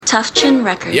TuffChin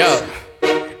Records. Yo,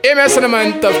 hey, me son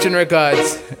man, TuffChin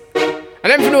Records. And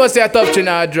them you know say TuffChin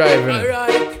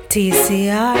Hardrive.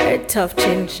 TCR,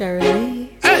 TuffChin, Sheryl.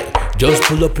 Hey. Just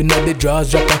pull up in the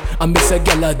drawers dropper and miss a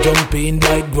gyal jump in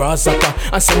like grasshopper.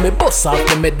 And so me bust off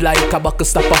the mid like a buckle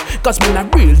stopper. Cause me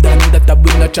not real done that I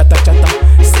will not chatter.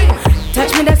 Sing.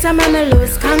 Touch me, that's a man, I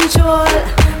lose control.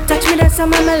 Touch me, that's a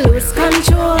man, I lose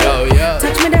control. Yo, yo.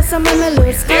 Touch me, that's a man, I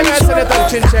lose Hey, me control. son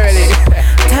TuffChin Sheryl.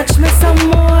 Touch me some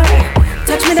more.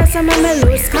 Touch me, that's a man, I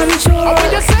lose control.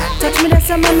 What you say? Touch me, that's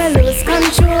a man, I lose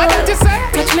control. What you say?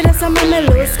 Touch me, that's a man, I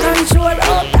lose control.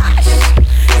 Oh gosh.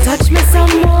 Touch me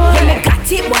some more. When me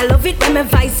got it, boy, love it when me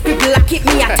vice grip lock it.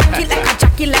 Me attack it like a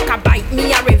jacket, like a bite.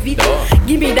 Me a rev it. No.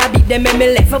 Give me that beat, then me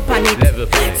level pan it. Level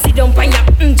pan it. Sit down pan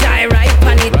your gyre right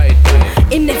pan it. Right,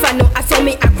 He never know I saw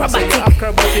me acrobatic.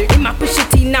 He ma push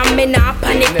it in and me not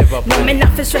panic. No, me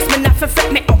not for stress, me not for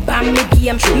fret. Me up on me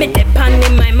game. Me dep on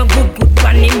him mind, me good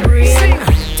on him brain.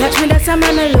 Touch me, that's a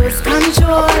man I lose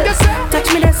control.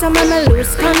 Touch me, that's a man I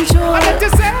lose control.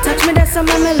 Touch me, that's a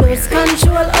man I lose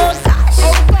control. Oh gosh.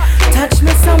 Touch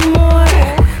me some more.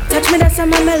 Touch me, that's a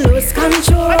man I lose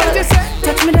control.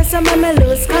 Touch me, that's a man I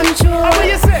lose control.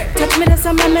 Touch me, that's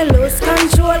a man I lose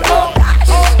control. Oh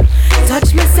gosh.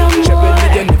 Touch me some more.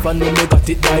 You never know me got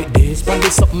it like this. When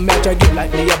there's something me try get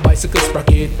like me a bicycle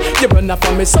sprocket. You run up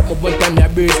on me something one time me a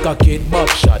brace cock it. Back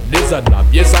shot, there's a lap,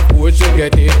 yes of course you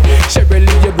get it. Sheryl,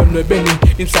 you run with Benny.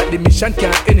 Inside the mission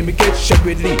can't enemy get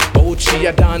Sheryl. Bout she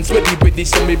a dance with the ready.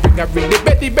 So me bring her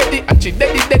ready, Betty. And she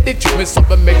deady. Treat me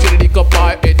something make she lick up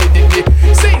her head.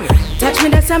 Sing. Touch me,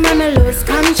 that's a man I lose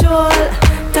control.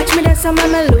 Touch me, that's a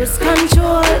man I lose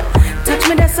control. Touch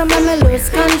me, that's a man I lose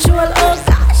control. Oh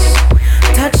gosh.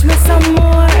 Touch me some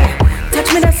more.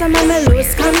 Touch me, that's a man I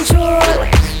lose control.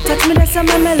 Touch me, that's a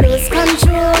man I lose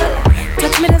control.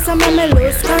 Touch me, that's a man I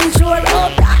lose control. Oh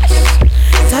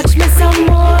gosh. Touch me some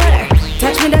more.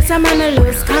 Touch me, that's a man I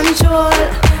lose control.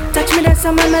 Touch me, that's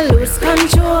a man I lose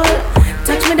control.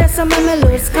 Touch me, that's a man I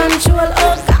lose control.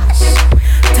 Oh gosh.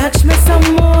 Touch me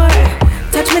some more.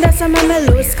 Touch me, that's a man I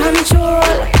lose control.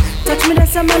 Touch me,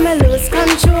 that's a man I lose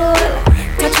control.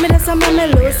 Touch me, that's a man I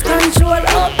lose control.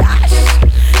 Oh gosh.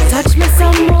 Touch me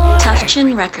some more.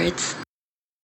 TuffChin Records.